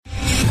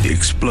The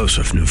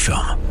explosive new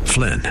film,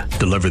 Flynn,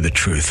 deliver the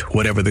truth,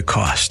 whatever the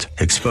cost.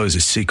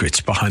 Exposes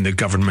secrets behind the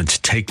government's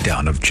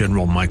takedown of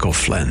General Michael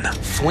Flynn.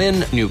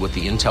 Flynn knew what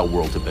the intel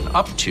world had been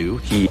up to.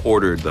 He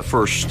ordered the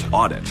first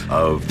audit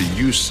of the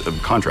use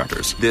of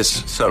contractors.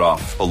 This set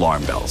off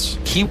alarm bells.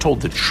 He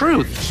told the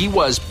truth. He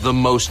was the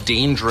most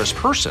dangerous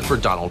person for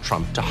Donald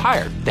Trump to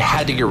hire. They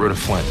had to get rid of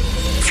Flynn.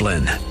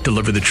 Flynn,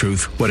 deliver the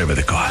truth, whatever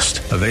the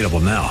cost. Available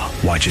now.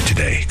 Watch it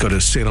today. Go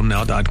to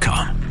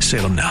salemnow.com.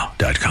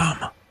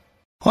 salemnow.com.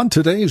 On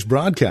today's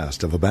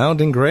broadcast of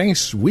Abounding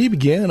Grace, we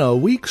begin a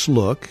week's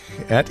look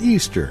at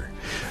Easter.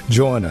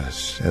 Join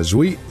us as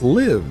we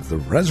live the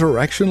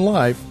resurrection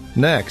life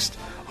next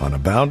on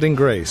Abounding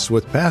Grace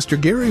with Pastor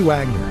Gary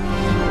Wagner.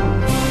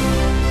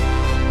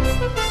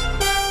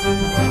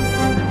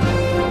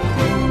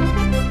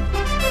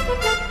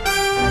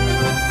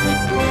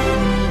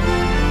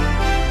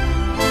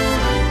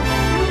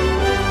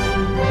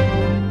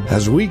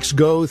 As weeks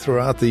go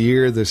throughout the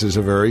year, this is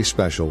a very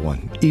special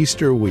one,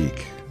 Easter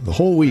week. The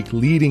whole week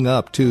leading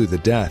up to the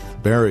death,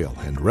 burial,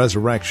 and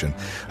resurrection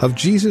of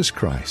Jesus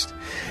Christ.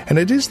 And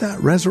it is that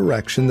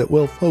resurrection that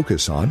we'll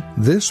focus on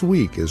this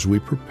week as we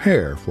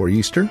prepare for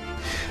Easter.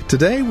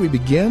 Today we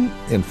begin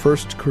in 1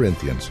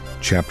 Corinthians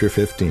chapter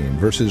 15,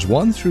 verses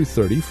 1 through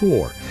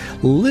 34,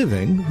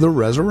 living the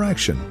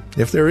resurrection.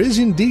 If there is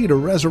indeed a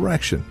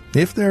resurrection,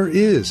 if there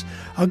is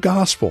a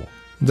gospel,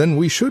 then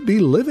we should be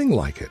living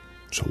like it.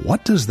 So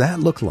what does that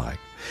look like?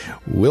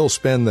 We'll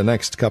spend the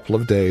next couple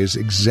of days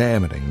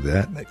examining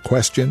that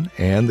question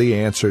and the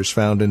answers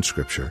found in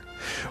Scripture.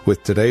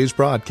 With today's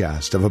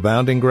broadcast of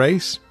Abounding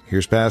Grace,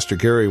 here's Pastor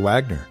Gary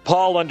Wagner.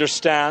 Paul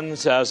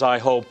understands, as I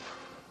hope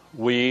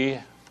we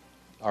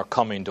are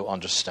coming to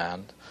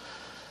understand,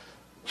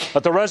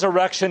 that the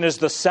resurrection is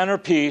the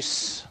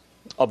centerpiece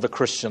of the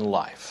Christian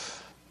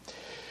life.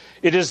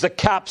 It is the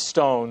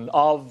capstone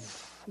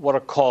of what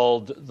are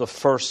called the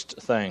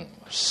first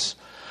things.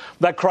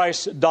 That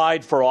Christ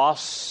died for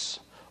us,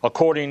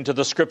 according to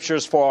the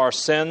Scriptures, for our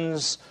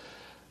sins,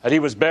 that He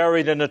was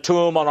buried in a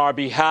tomb on our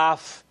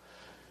behalf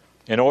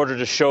in order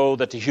to show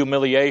that the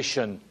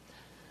humiliation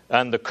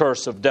and the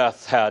curse of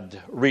death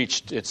had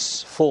reached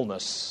its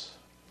fullness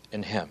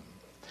in Him.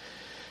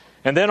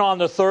 And then on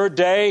the third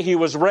day, He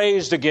was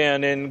raised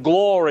again in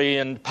glory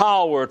and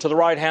power to the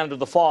right hand of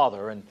the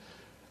Father. And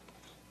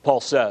Paul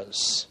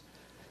says,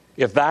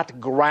 if that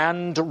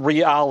grand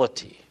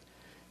reality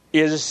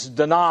is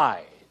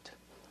denied,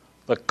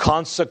 the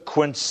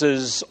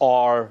consequences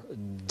are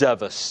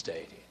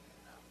devastating.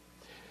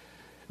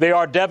 They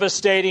are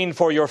devastating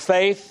for your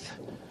faith,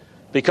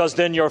 because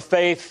then your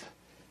faith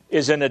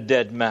is in a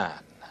dead man.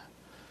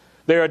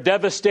 They are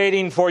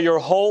devastating for your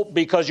hope,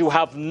 because you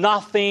have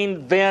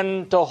nothing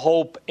then to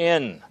hope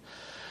in.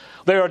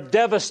 They are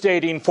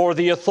devastating for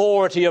the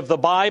authority of the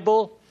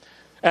Bible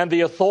and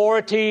the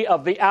authority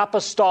of the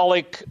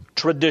apostolic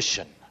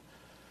tradition,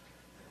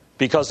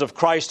 because if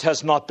Christ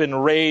has not been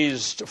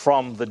raised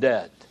from the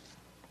dead,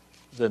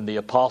 then the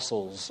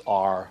apostles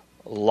are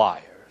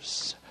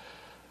liars.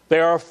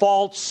 They are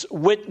false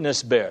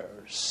witness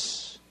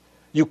bearers.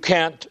 You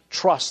can't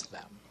trust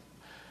them.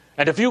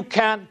 And if you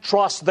can't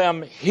trust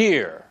them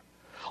here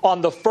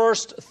on the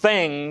first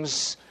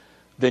things,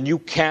 then you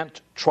can't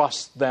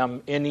trust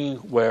them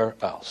anywhere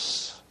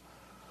else.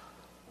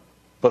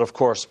 But of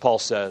course, Paul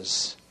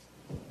says,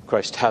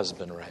 Christ has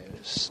been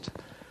raised.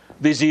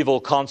 These evil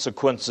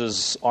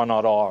consequences are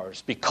not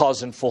ours,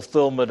 because in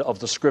fulfillment of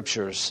the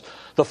Scriptures,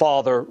 the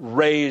Father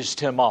raised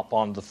Him up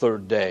on the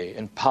third day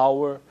in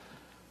power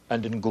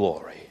and in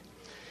glory.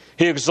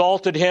 He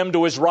exalted Him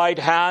to His right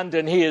hand,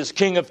 and He is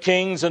King of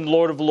kings and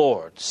Lord of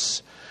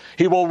lords.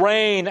 He will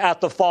reign at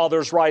the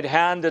Father's right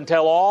hand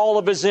until all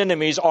of His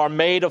enemies are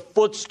made a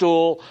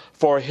footstool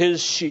for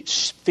His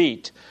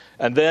feet.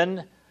 And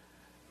then,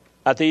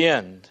 at the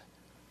end,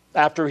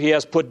 after He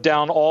has put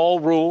down all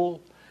rule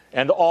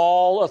and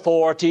all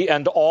authority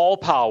and all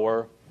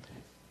power,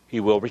 He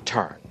will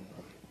return.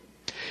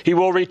 He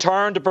will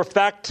return to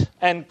perfect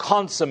and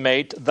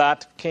consummate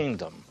that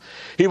kingdom.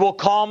 He will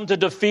come to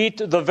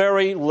defeat the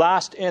very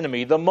last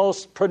enemy, the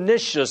most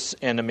pernicious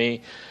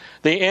enemy,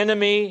 the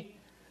enemy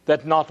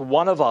that not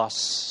one of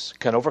us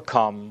can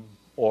overcome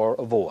or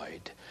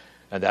avoid.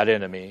 And that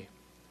enemy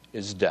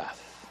is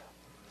death.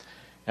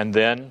 And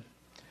then,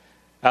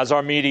 as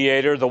our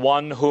mediator, the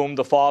one whom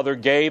the Father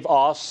gave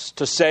us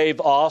to save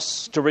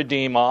us, to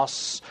redeem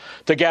us,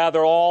 to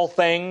gather all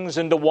things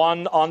into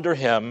one under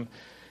Him,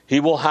 He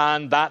will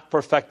hand that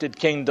perfected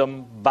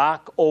kingdom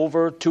back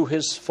over to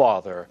His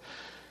Father.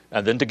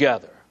 And then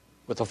together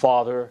with the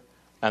Father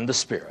and the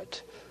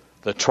Spirit,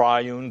 the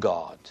triune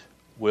God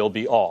will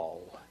be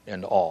all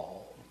in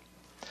all.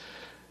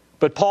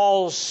 But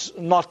Paul's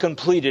not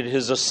completed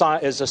his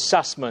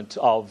assessment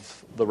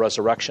of the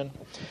resurrection.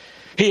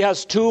 He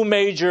has two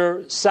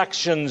major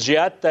sections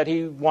yet that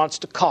he wants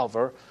to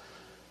cover.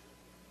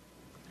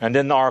 And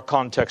in our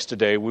context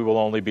today, we will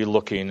only be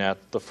looking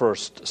at the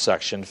first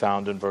section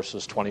found in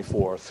verses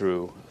 24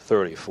 through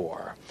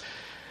 34.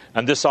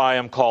 And this I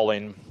am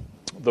calling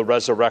the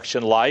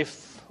resurrection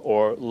life,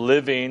 or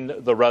living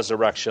the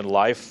resurrection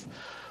life,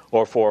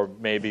 or for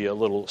maybe a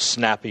little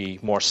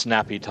more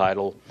snappy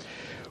title,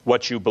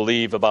 what you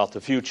believe about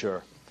the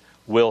future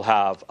will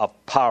have a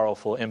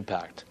powerful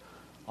impact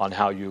on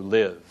how you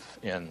live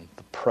in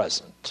the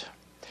present.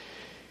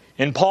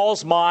 In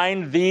Paul's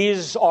mind,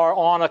 these are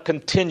on a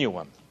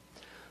continuum.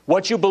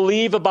 What you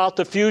believe about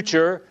the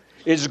future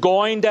is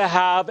going to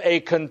have a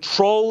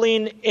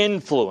controlling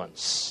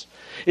influence.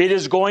 It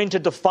is going to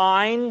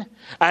define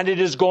and it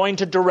is going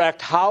to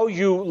direct how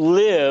you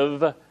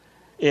live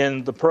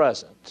in the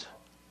present.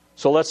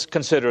 So let's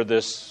consider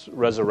this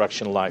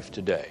resurrection life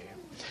today.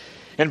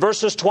 In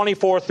verses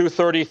 24 through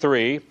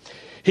 33,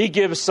 he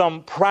gives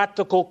some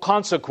practical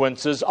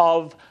consequences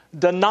of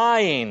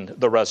denying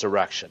the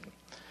resurrection.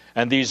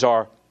 And these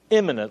are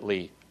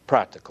eminently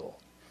practical.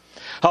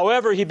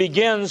 However, he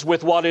begins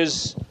with what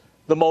is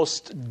the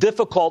most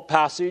difficult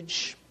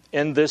passage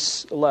in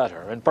this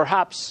letter, and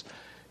perhaps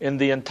in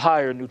the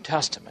entire New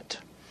Testament.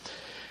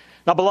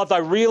 Now, beloved, I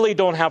really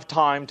don't have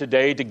time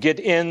today to get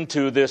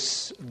into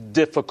this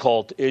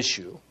difficult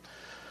issue.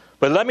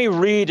 But let me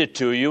read it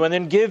to you and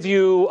then give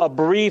you a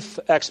brief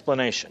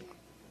explanation.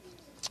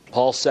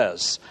 Paul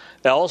says,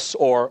 "Else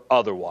or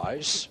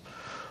otherwise,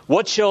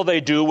 what shall they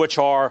do which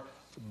are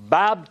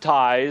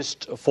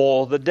baptized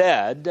for the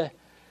dead,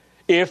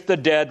 if the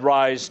dead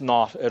rise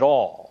not at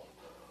all?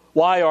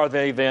 Why are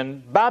they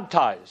then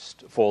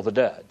baptized for the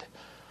dead?"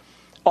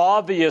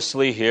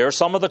 Obviously here,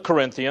 some of the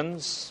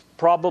Corinthians,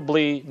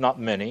 probably not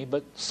many,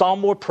 but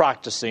some were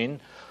practicing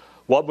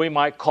what we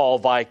might call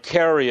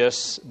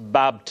vicarious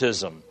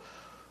baptism,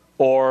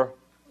 or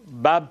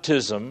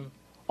baptism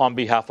on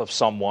behalf of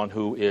someone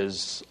who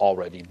is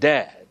already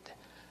dead.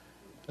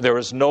 There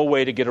is no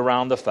way to get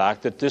around the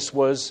fact that this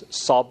was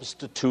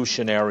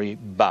substitutionary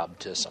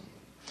baptism.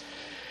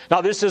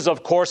 Now, this is,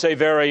 of course, a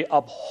very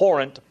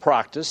abhorrent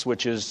practice,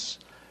 which is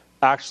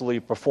actually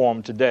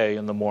performed today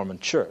in the Mormon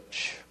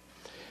Church.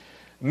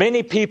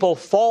 Many people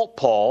fault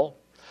Paul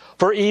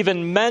for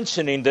even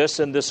mentioning this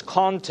in this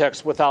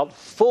context without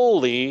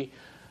fully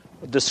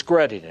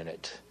discrediting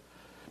it,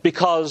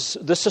 because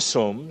this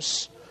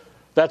assumes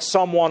that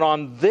someone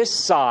on this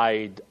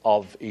side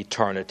of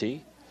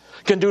eternity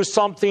can do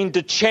something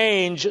to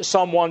change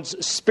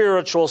someone's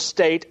spiritual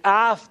state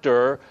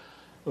after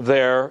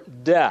their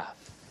death.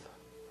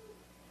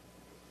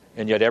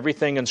 And yet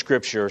everything in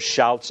Scripture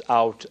shouts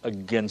out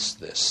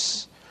against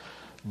this.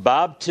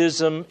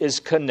 Baptism is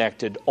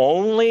connected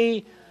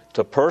only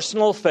to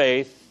personal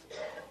faith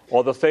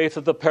or the faith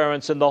of the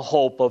parents in the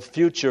hope of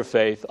future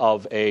faith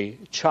of a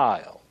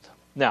child.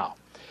 Now,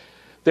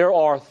 there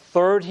are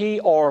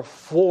 30 or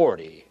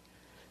 40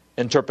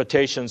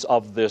 interpretations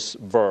of this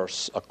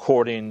verse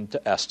according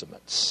to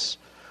estimates,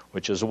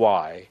 which is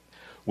why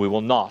we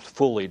will not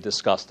fully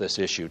discuss this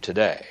issue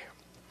today.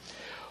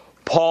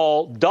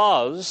 Paul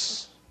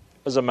does,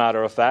 as a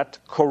matter of fact,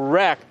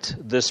 correct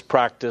this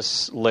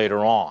practice later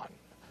on.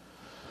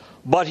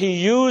 But he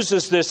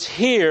uses this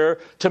here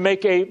to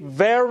make a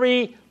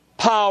very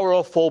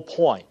powerful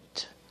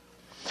point.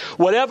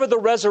 Whatever the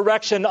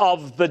resurrection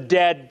of the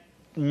dead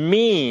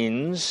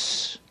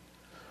means,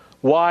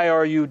 why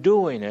are you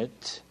doing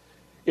it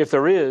if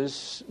there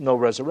is no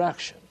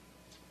resurrection?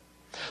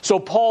 So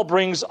Paul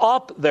brings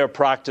up their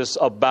practice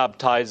of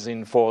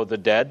baptizing for the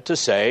dead to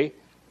say,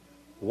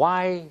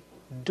 why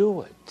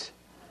do it?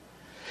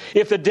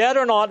 If the dead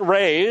are not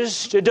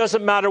raised, it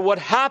doesn't matter what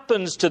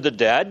happens to the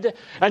dead,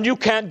 and you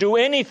can't do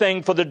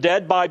anything for the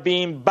dead by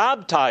being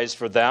baptized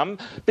for them,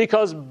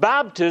 because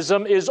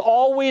baptism is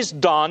always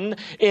done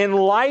in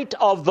light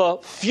of the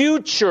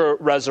future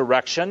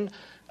resurrection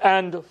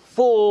and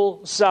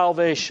full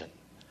salvation.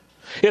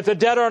 If the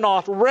dead are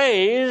not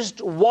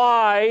raised,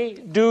 why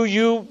do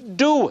you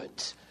do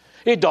it?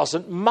 It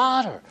doesn't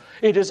matter.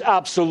 It is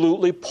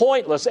absolutely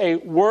pointless, a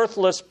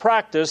worthless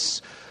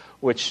practice,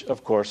 which,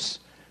 of course,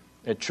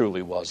 it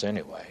truly was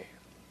anyway.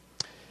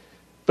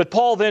 But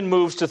Paul then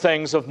moves to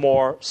things of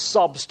more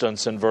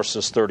substance in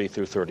verses 30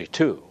 through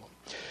 32.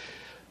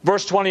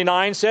 Verse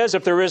 29 says,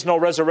 if there is no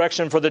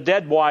resurrection for the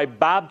dead, why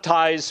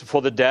baptize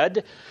for the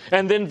dead?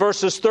 And then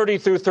verses 30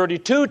 through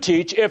 32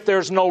 teach, if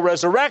there's no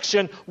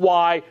resurrection,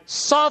 why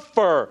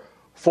suffer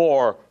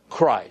for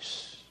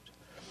Christ?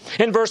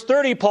 In verse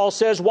 30, Paul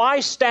says,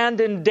 why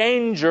stand in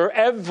danger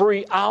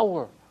every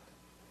hour?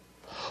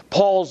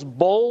 Paul's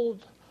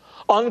bold,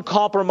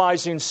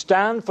 uncompromising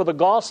stand for the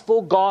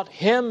gospel got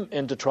him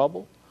into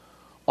trouble.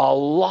 A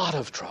lot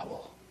of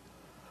trouble.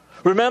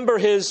 Remember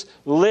his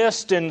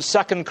list in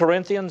 2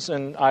 Corinthians,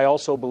 and I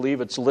also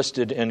believe it's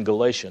listed in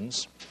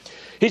Galatians.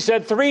 He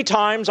said, 3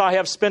 times I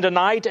have spent a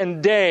night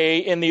and day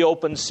in the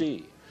open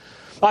sea.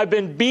 I've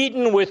been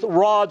beaten with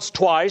rods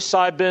twice.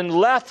 I've been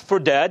left for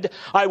dead.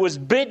 I was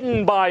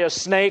bitten by a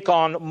snake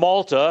on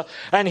Malta.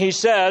 And he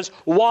says,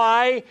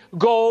 why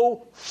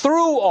go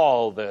through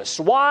all this?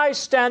 Why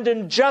stand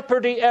in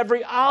jeopardy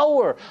every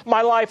hour?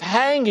 My life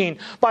hanging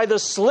by the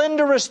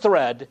slenderest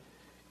thread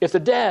if the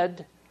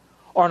dead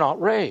are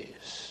not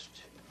raised.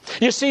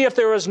 You see, if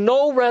there is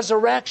no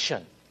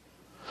resurrection,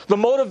 The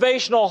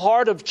motivational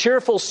heart of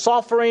cheerful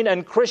suffering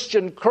and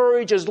Christian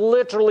courage is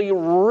literally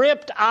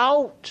ripped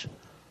out.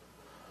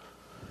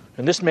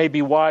 And this may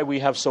be why we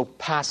have so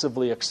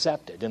passively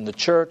accepted in the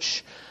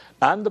church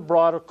and the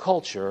broader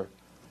culture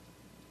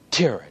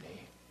tyranny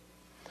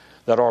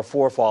that our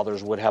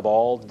forefathers would have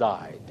all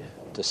died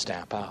to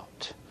stamp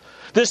out.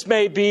 This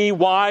may be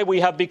why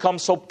we have become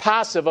so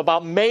passive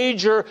about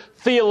major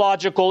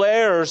theological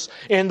errors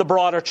in the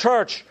broader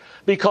church,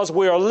 because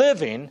we are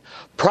living,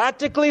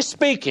 practically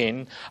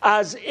speaking,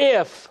 as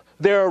if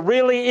there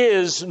really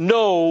is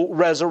no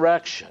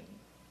resurrection.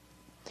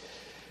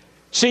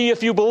 See,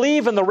 if you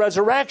believe in the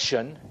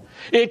resurrection,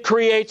 it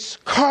creates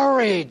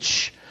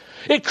courage.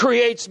 It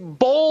creates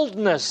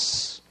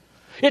boldness.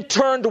 It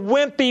turned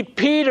wimpy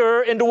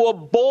Peter into a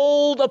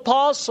bold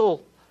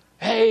apostle.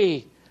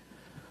 Hey,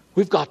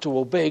 we've got to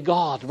obey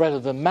God rather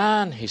than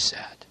man, he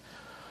said.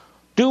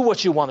 Do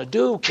what you want to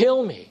do,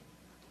 kill me.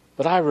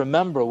 But I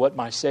remember what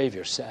my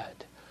Savior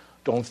said.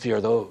 Don't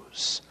fear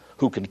those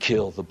who can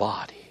kill the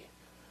body.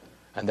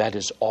 And that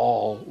is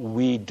all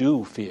we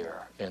do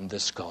fear in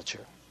this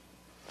culture.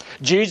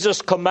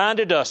 Jesus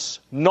commanded us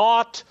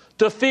not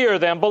to fear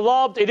them.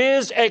 Beloved, it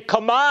is a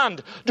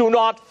command. Do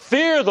not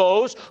fear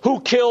those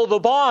who kill the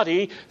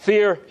body.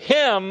 Fear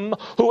Him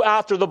who,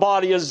 after the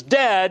body is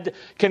dead,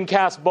 can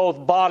cast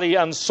both body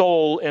and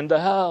soul into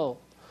hell.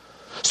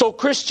 So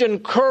Christian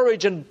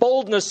courage and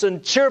boldness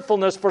and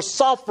cheerfulness for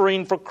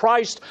suffering for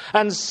Christ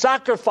and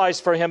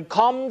sacrifice for Him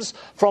comes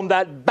from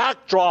that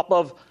backdrop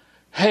of,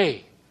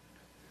 hey,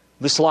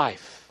 this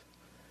life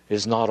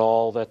is not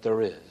all that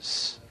there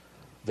is.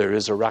 There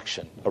is a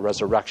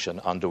resurrection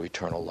unto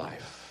eternal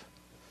life.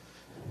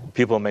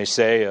 People may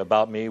say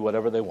about me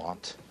whatever they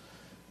want.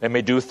 They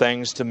may do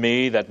things to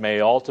me that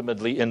may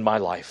ultimately end my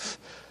life.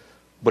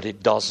 But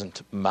it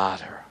doesn't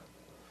matter.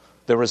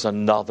 There is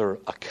another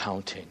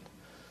accounting.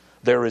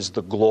 There is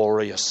the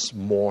glorious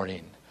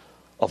morning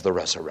of the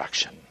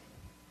resurrection.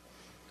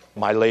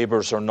 My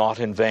labors are not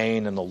in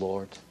vain in the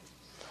Lord.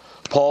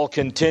 Paul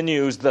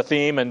continues the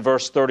theme in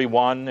verse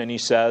 31, and he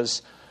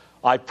says,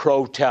 I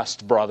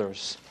protest,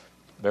 brothers,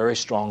 very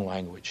strong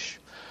language,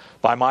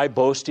 by my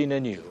boasting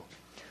in you,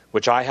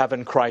 which I have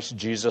in Christ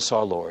Jesus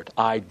our Lord.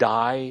 I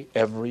die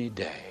every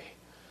day.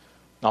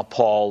 Now,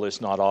 Paul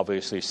is not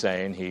obviously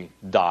saying he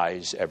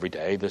dies every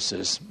day. This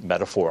is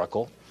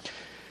metaphorical.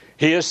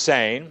 He is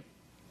saying,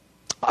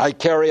 I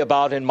carry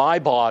about in my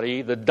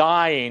body the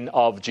dying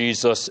of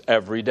Jesus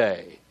every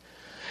day.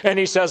 And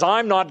he says,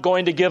 I'm not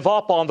going to give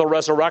up on the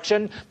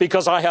resurrection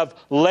because I have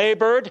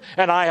labored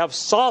and I have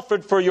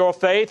suffered for your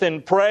faith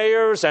in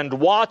prayers and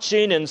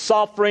watching and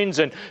sufferings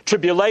and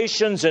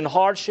tribulations and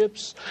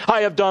hardships.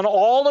 I have done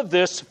all of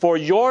this for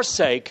your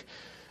sake,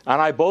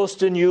 and I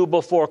boast in you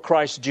before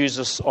Christ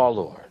Jesus our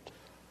Lord.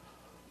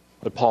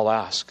 But Paul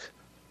asks,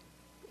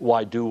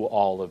 why do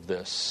all of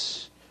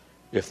this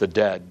if the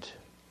dead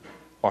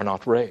are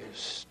not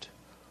raised?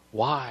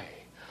 Why?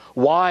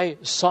 Why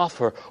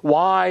suffer?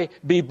 Why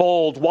be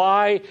bold?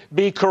 Why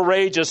be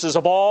courageous as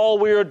if all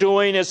we are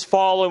doing is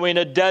following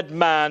a dead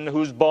man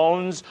whose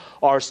bones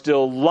are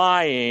still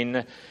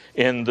lying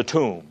in the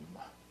tomb?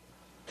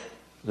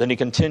 Then he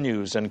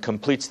continues and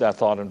completes that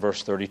thought in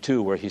verse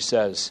 32 where he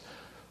says,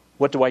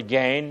 what do I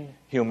gain,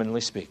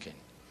 humanly speaking?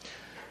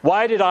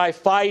 Why did I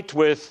fight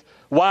with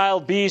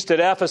wild beasts at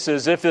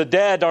Ephesus if the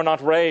dead are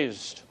not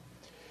raised?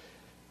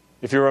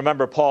 If you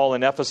remember, Paul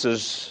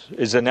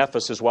is in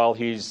Ephesus while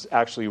he's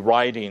actually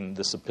writing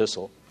this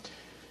epistle.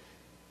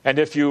 And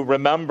if you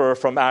remember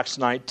from Acts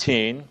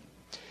 19,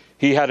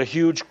 he had a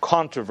huge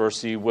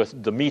controversy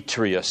with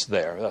Demetrius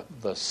there,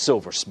 the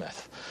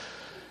silversmith.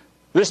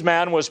 This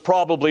man was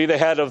probably the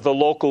head of the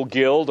local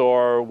guild,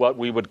 or what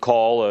we would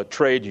call a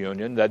trade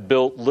union, that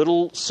built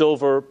little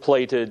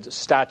silver-plated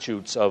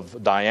statues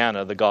of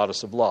Diana, the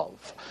goddess of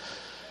love.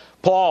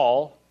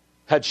 Paul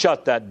had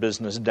shut that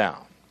business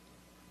down.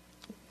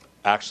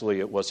 Actually,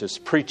 it was his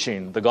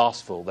preaching the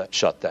gospel that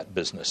shut that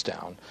business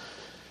down.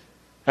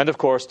 And of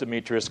course,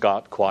 Demetrius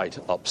got quite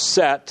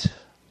upset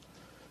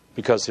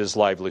because his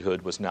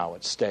livelihood was now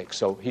at stake.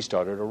 So he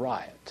started a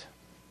riot.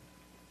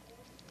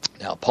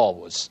 Now, Paul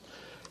was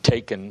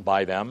taken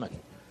by them. And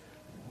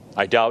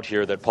I doubt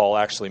here that Paul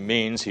actually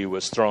means he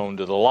was thrown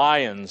to the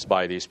lions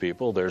by these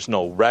people. There's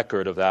no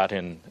record of that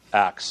in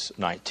Acts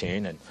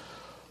 19. And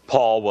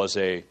Paul was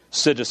a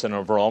citizen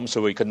of Rome,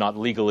 so he could not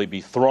legally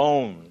be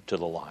thrown to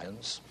the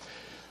lions.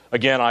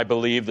 Again, I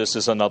believe this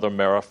is another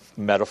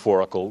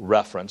metaphorical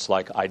reference,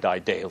 like I die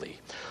daily.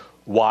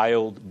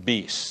 Wild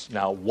beasts.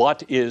 Now,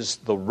 what is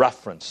the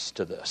reference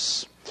to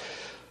this?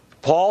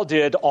 Paul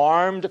did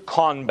armed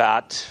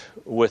combat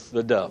with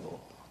the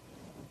devil.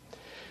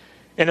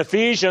 In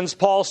Ephesians,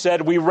 Paul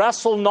said, we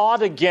wrestle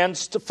not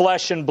against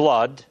flesh and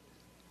blood.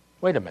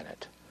 Wait a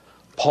minute.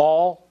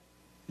 Paul,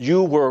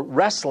 you were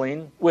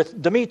wrestling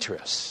with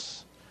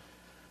Demetrius.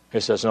 He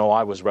says, no,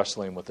 I was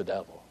wrestling with the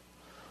devil.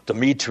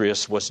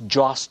 Demetrius was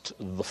just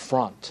the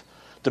front.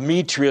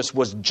 Demetrius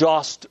was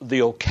just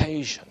the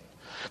occasion.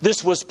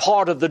 This was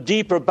part of the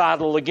deeper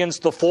battle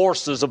against the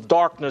forces of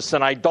darkness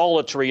and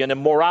idolatry and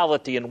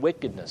immorality and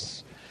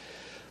wickedness.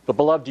 But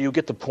beloved, do you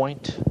get the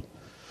point?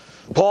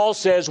 Paul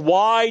says,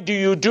 why do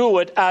you do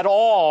it at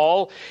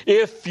all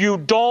if you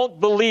don't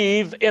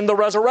believe in the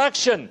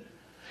resurrection?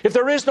 If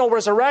there is no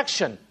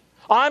resurrection,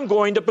 I'm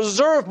going to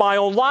preserve my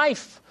own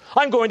life.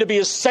 I'm going to be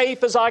as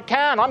safe as I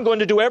can. I'm going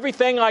to do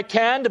everything I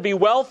can to be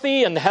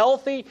wealthy and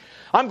healthy.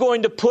 I'm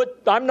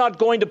not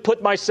going to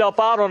put myself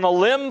out on a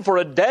limb for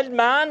a dead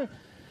man.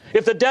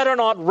 If the dead are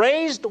not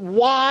raised,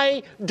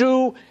 why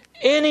do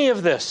any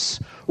of this?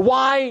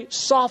 Why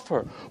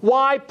suffer?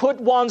 Why put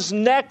one's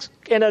neck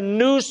in a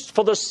noose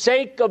for the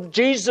sake of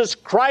Jesus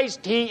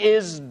Christ? He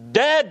is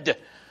dead.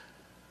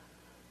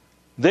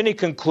 Then he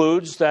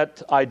concludes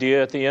that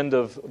idea at the end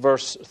of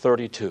verse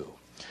 32,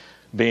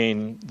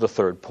 being the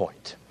third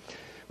point.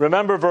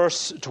 Remember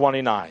verse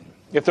 29.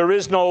 If there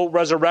is no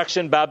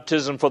resurrection,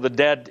 baptism for the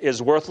dead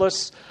is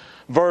worthless.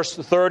 Verse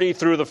 30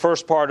 through the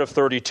first part of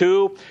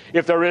 32.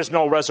 If there is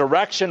no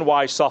resurrection,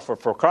 why suffer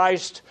for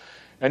Christ?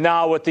 And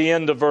now at the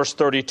end of verse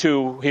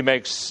 32, he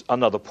makes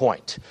another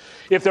point.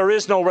 If there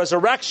is no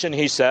resurrection,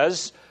 he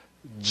says,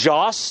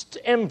 just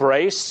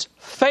embrace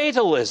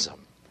fatalism.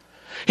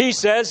 He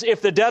says,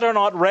 if the dead are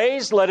not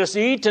raised, let us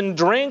eat and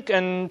drink,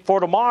 and for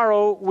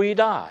tomorrow we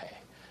die.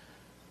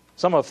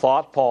 Some have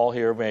thought Paul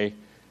here may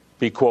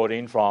be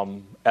quoting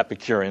from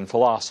Epicurean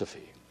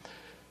philosophy.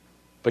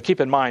 But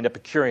keep in mind,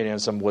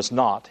 Epicureanism was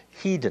not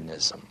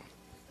hedonism.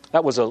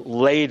 That was a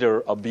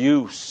later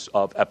abuse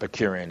of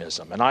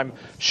Epicureanism. And I'm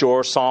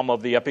sure some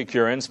of the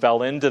Epicureans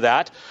fell into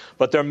that.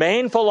 But their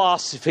main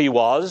philosophy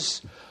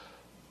was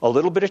a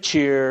little bit of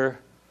cheer,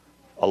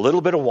 a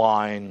little bit of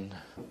wine.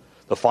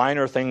 The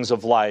finer things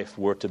of life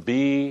were to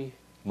be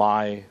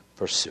my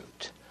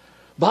pursuit.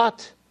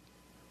 But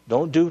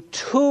don't do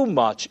too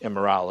much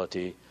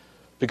immorality,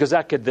 because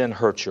that could then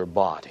hurt your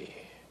body.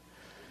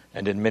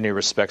 And in many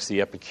respects,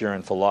 the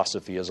Epicurean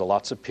philosophy is a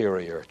lot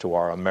superior to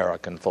our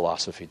American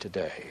philosophy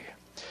today.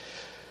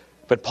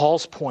 But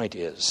Paul's point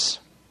is,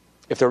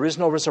 if there is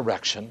no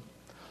resurrection,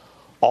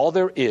 all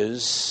there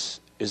is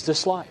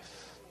this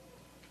life.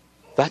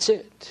 That's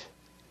it.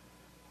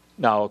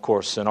 Now, of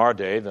course, in our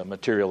day, the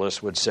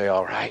materialist would say,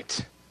 all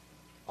right,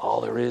 all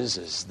there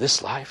is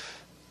this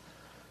life.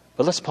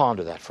 But let's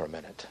ponder that for a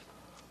minute.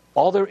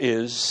 All there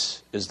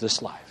is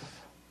this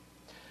life.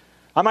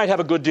 I might have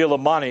a good deal of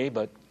money,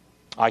 but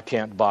I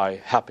can't buy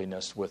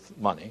happiness with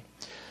money.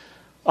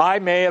 I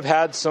may have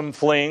had some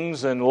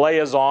flings and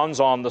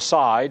liaisons on the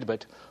side,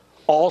 but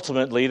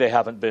ultimately they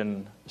haven't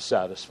been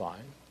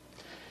satisfying.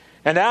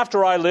 And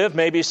after I live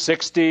maybe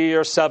 60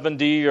 or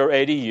 70 or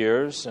 80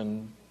 years,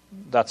 and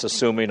that's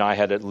assuming I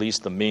had at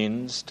least the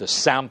means to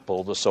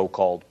sample the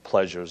so-called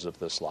pleasures of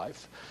this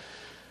life,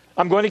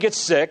 I'm going to get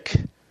sick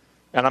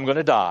and I'm going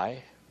to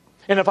die.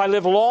 And if I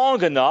live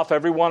long enough,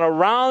 everyone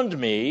around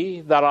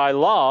me that I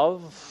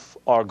love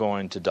are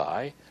going to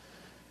die,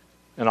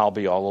 and I'll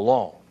be all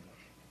alone.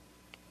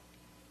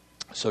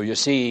 So you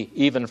see,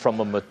 even from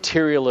a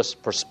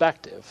materialist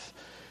perspective,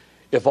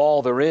 if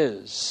all there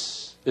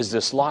is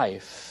this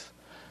life,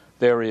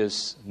 there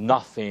is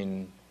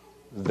nothing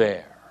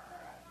there.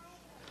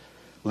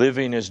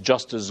 Living is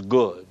just as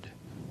good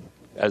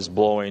as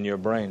blowing your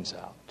brains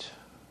out,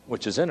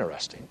 which is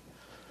interesting,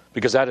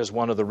 because that is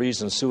one of the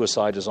reasons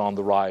suicide is on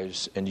the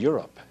rise in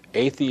Europe.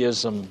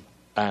 Atheism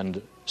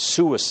and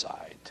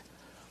suicide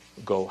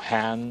go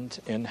hand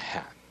in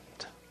hand.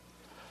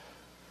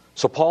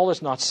 So Paul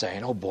is not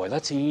saying, oh boy,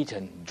 let's eat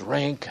and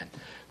drink, and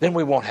then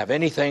we won't have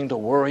anything to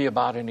worry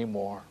about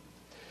anymore.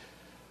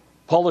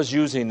 Paul is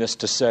using this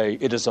to say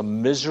it is a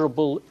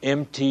miserable,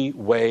 empty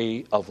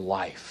way of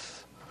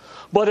life.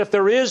 But if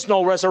there is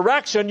no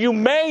resurrection, you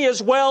may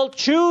as well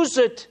choose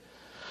it,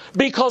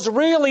 because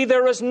really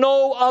there is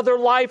no other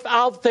life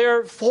out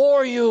there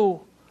for you.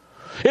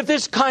 If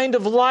this kind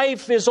of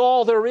life is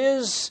all there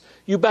is,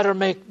 you better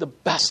make the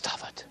best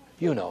of it.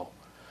 You know,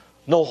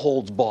 no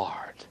holds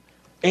barred.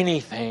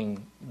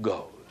 Anything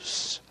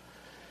goes.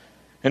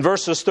 In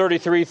verses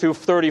 33 through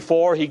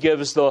 34, he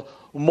gives the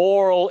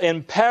moral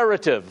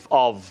imperative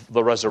of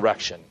the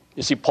resurrection.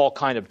 You see, Paul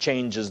kind of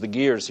changes the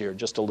gears here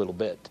just a little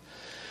bit.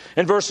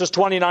 In verses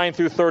 29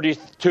 through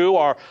 32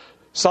 are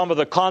some of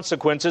the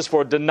consequences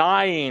for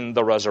denying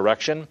the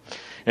resurrection.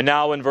 And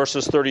now in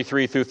verses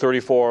 33 through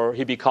 34,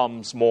 he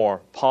becomes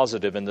more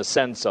positive in the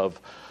sense of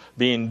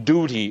being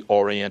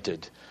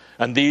duty-oriented.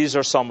 And these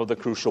are some of the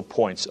crucial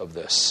points of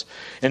this.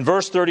 In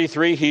verse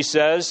 33, he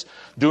says,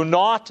 do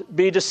not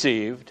be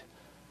deceived.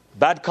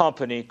 Bad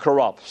company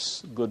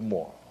corrupts good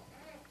moral.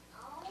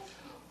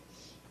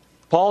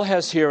 Paul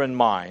has here in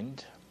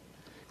mind,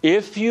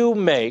 if you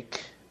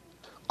make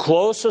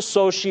close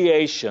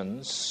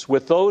associations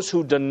with those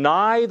who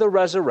deny the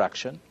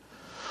resurrection,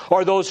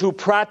 or those who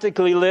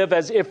practically live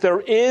as if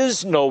there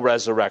is no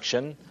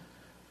resurrection,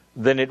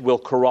 then it will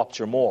corrupt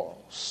your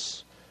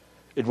morals.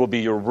 It will be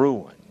your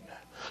ruin.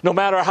 No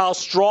matter how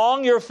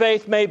strong your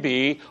faith may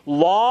be,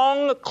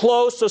 long,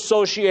 close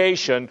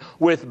association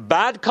with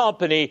bad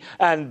company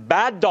and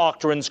bad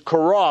doctrines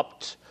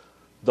corrupt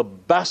the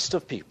best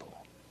of people.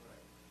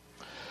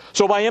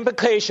 So by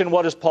implication,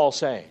 what is Paul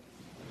saying?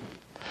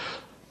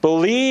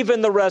 Belief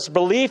in the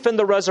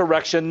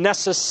resurrection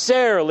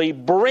necessarily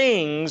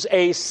brings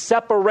a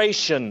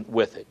separation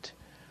with it.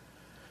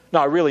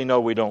 Now, I really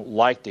know we don't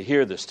like to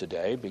hear this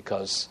today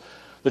because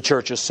the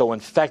church is so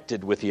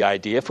infected with the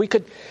idea. If we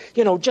could,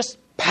 just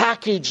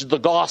package the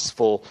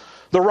gospel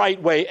the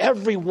right way,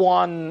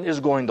 everyone is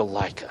going to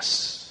like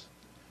us.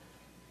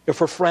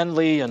 If we're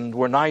friendly and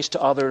we're nice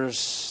to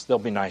others, they'll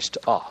be nice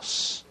to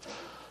us.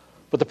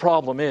 But the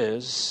problem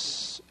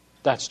is,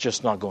 that's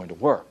just not going to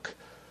work.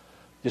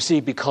 You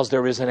see, because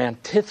there is an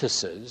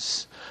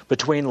antithesis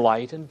between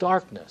light and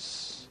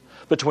darkness,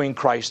 between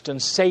Christ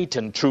and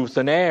Satan, truth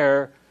and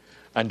error,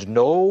 and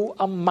no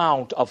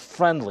amount of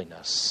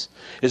friendliness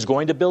is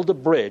going to build a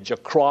bridge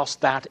across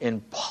that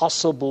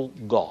impossible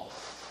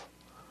gulf.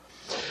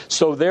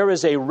 So there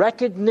is a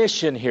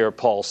recognition here,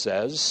 Paul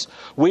says.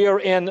 We are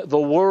in the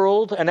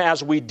world, and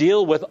as we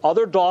deal with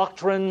other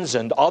doctrines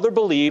and other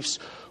beliefs,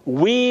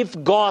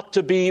 we've got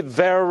to be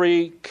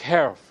very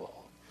careful.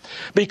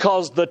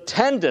 Because the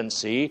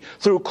tendency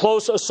through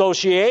close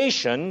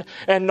association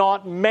and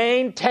not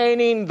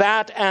maintaining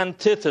that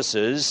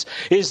antithesis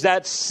is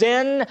that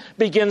sin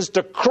begins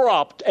to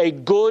corrupt a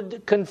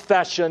good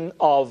confession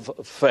of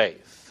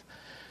faith.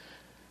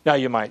 Now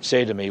you might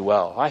say to me,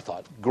 well, I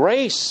thought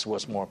grace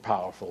was more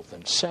powerful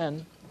than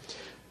sin.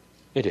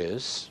 It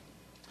is.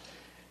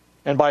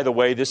 And by the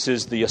way, this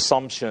is the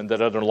assumption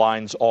that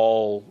underlines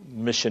all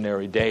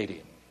missionary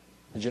dating.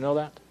 Did you know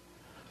that?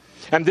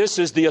 And this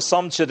is the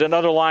assumption that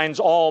underlines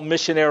all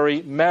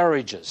missionary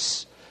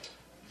marriages.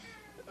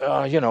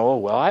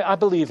 I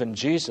believe in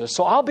Jesus,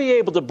 so I'll be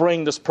able to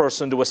bring this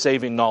person to a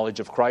saving knowledge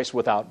of Christ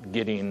without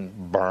getting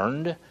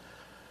burned.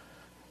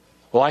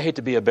 Well, I hate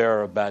to be a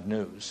bearer of bad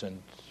news,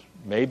 and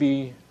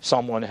maybe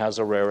someone has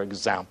a rare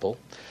example,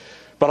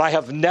 but I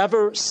have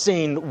never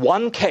seen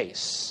one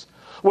case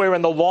where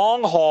in the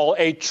long haul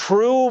a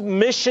true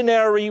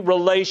missionary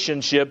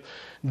relationship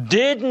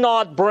did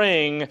not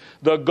bring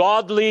the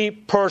godly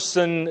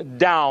person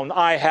down.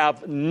 I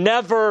have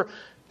never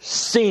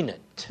seen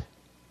it.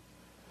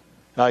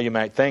 Now you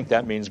might think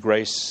that means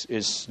grace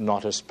is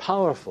not as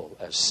powerful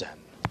as sin.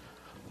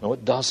 No,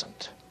 it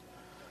doesn't.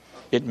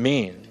 It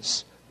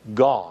means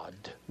God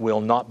will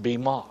not be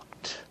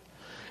mocked.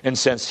 And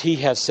since He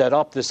has set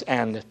up this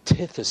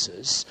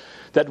antithesis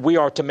that we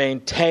are to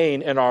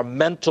maintain in our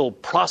mental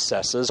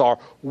processes, our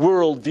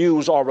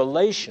worldviews, our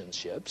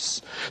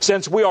relationships,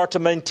 since we are to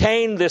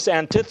maintain this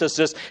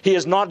antithesis, He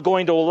is not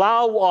going to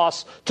allow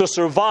us to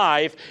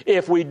survive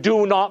if we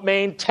do not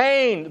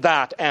maintain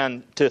that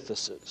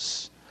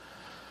antithesis.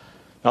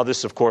 Now,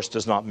 this, of course,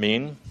 does not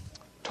mean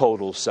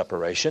total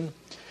separation.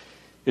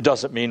 It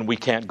doesn't mean we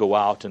can't go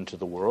out into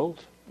the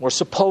world. We're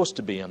supposed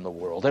to be in the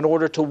world in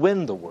order to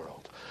win the world.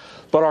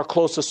 But our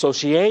close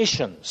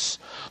associations,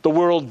 the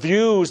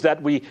worldviews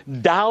that we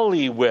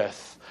dally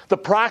with, the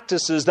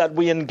practices that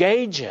we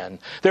engage in,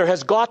 there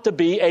has got to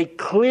be a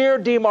clear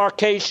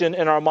demarcation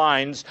in our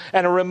minds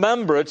and a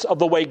remembrance of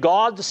the way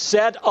God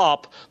set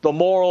up the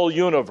moral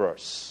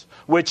universe,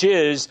 which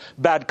is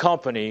bad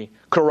company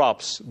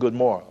corrupts good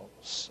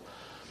morals.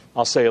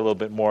 I'll say a little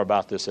bit more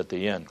about this at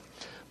the end.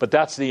 But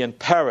that's the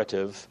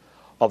imperative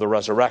of the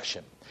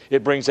resurrection.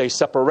 It brings a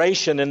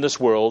separation in this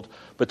world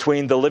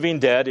between the living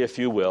dead, if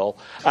you will,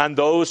 and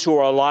those who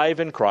are alive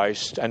in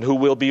Christ and who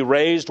will be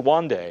raised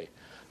one day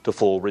to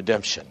full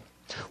redemption.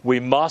 We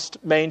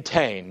must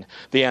maintain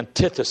the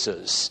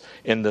antithesis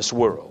in this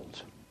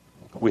world.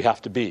 We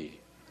have to be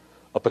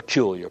a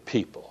peculiar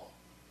people.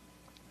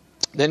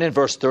 Then in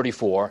verse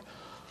 34,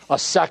 a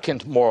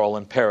second moral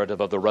imperative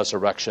of the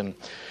resurrection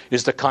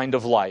is the kind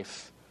of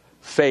life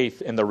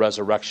faith in the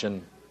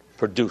resurrection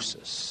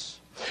produces.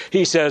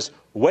 He says,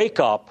 wake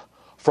up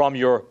from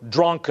your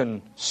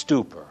drunken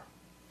stupor,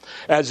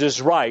 as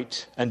is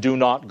right, and do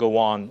not go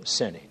on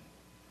sinning.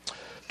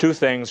 Two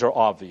things are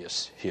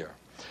obvious here.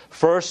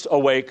 First,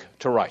 awake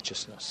to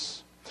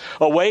righteousness.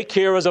 Awake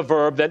here is a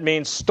verb that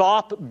means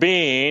stop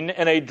being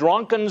in a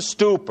drunken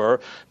stupor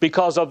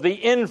because of the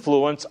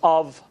influence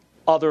of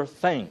other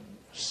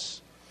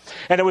things.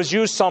 And it was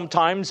used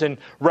sometimes in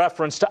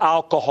reference to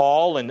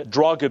alcohol and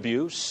drug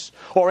abuse,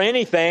 or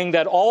anything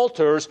that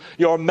alters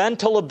your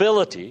mental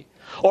ability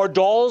or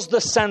dulls the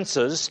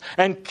senses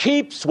and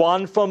keeps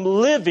one from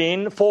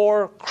living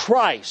for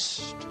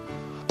Christ.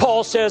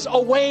 Paul says,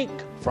 awake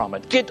from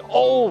it. Get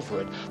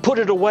over it. Put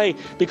it away,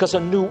 because a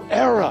new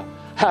era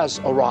has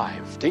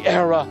arrived, the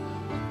era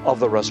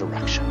of the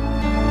resurrection.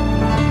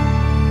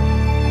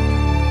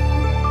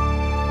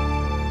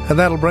 And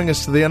that'll bring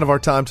us to the end of our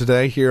time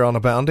today here on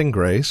Abounding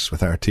Grace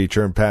with our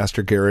teacher and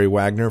pastor Gary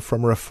Wagner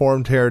from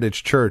Reformed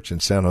Heritage Church in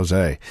San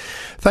Jose.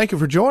 Thank you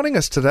for joining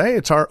us today.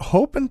 It's our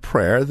hope and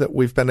prayer that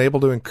we've been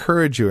able to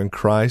encourage you in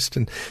Christ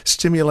and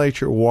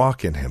stimulate your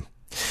walk in Him.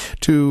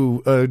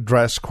 To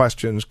address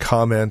questions,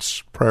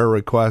 comments, prayer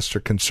requests, or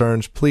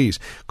concerns, please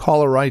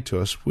call or write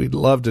to us. We'd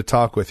love to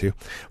talk with you.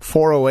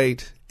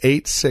 408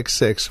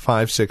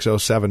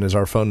 408-866-5607 is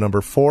our phone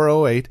number,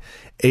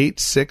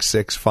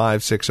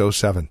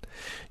 408-866-5607.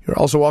 You're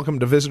also welcome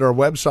to visit our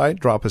website.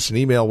 Drop us an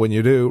email when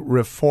you do,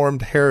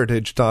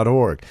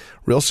 reformedheritage.org.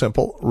 Real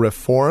simple,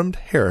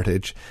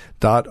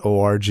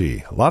 reformedheritage.org.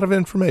 A lot of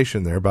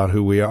information there about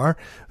who we are.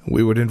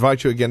 We would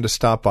invite you again to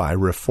stop by,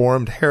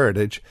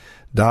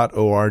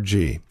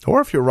 reformedheritage.org.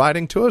 Or if you're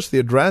writing to us, the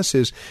address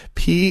is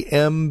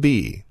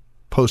PMB,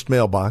 Post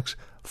Mailbox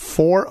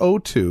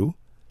 402,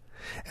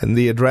 and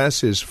the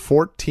address is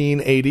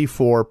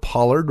 1484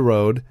 Pollard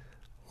Road,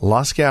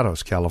 Los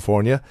Gatos,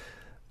 California,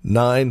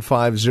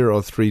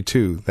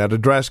 95032. That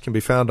address can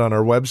be found on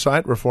our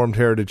website,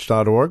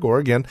 reformedheritage.org, or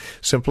again,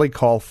 simply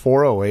call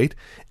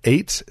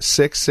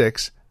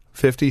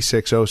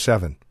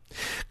 408-866-5607.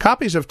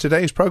 Copies of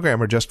today's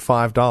program are just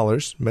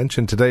 $5.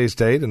 Mention today's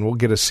date and we'll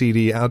get a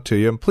CD out to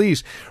you. And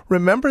please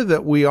remember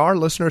that we are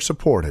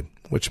listener-supported,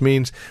 which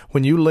means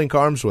when you link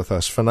arms with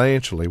us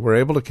financially, we're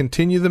able to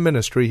continue the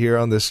ministry here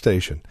on this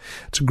station.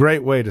 It's a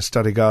great way to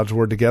study God's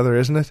Word together,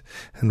 isn't it?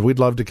 And we'd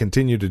love to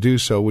continue to do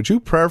so. Would you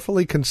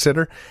prayerfully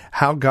consider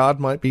how God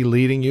might be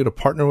leading you to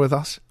partner with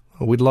us?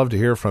 We'd love to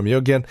hear from you.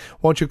 Again,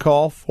 won't you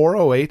call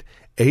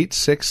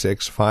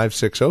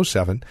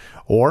 408-866-5607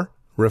 or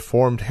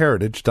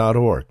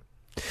reformedheritage.org.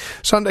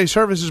 Sunday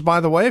services, by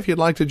the way, if you'd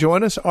like to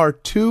join us, are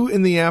 2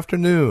 in the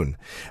afternoon.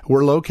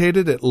 We're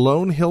located at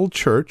Lone Hill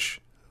Church,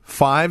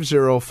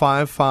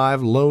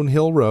 5055 Lone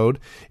Hill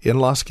Road in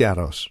Los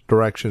Gatos.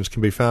 Directions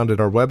can be found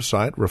at our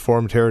website,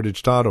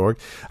 reformedheritage.org.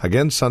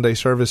 Again, Sunday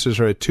services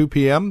are at 2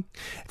 p.m.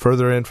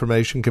 Further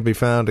information can be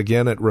found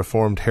again at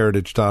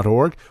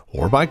reformedheritage.org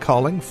or by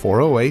calling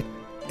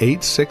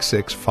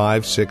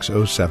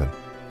 408-866-5607.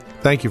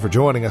 Thank you for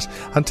joining us.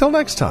 Until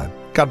next time,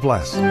 God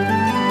bless.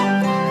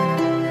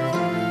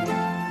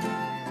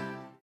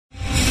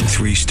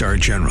 3-star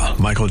General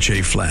Michael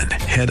J. Flynn,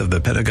 head of the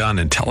Pentagon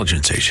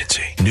Intelligence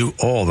Agency, knew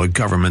all the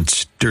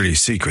government's dirty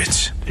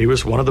secrets. He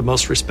was one of the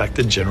most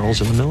respected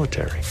generals in the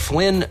military.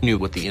 Flynn knew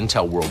what the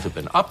intel world had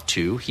been up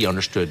to. He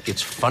understood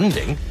its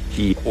funding.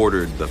 He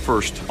ordered the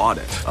first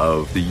audit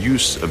of the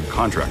use of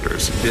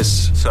contractors.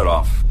 This set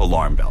off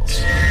alarm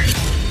bells.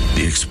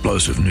 The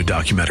explosive new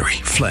documentary,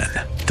 Flynn,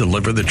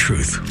 Deliver the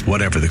Truth,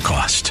 Whatever the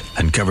Cost,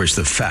 uncovers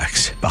the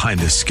facts behind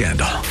this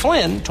scandal.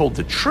 Flynn told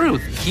the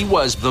truth. He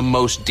was the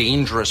most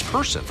dangerous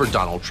person for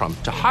Donald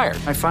Trump to hire.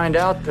 I find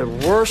out the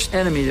worst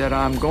enemy that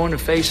I'm going to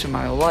face in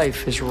my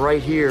life is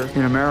right here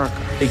in America.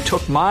 They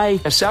took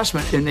my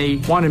assessment and they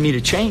wanted me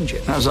to change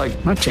it. And I was like,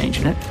 I'm not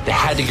changing it. They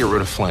had to get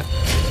rid of Flynn.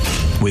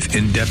 With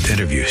in-depth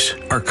interviews,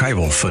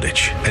 archival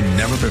footage, and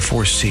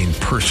never-before-seen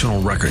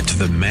personal records of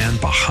the man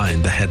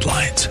behind the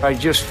headlines. I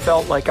just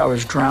felt like I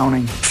was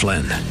drowning.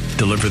 Flynn,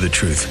 Deliver the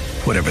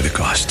Truth, Whatever the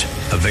Cost.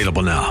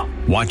 Available now.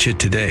 Watch it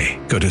today.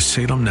 Go to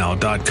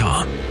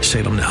salemnow.com.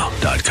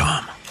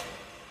 salemnow.com.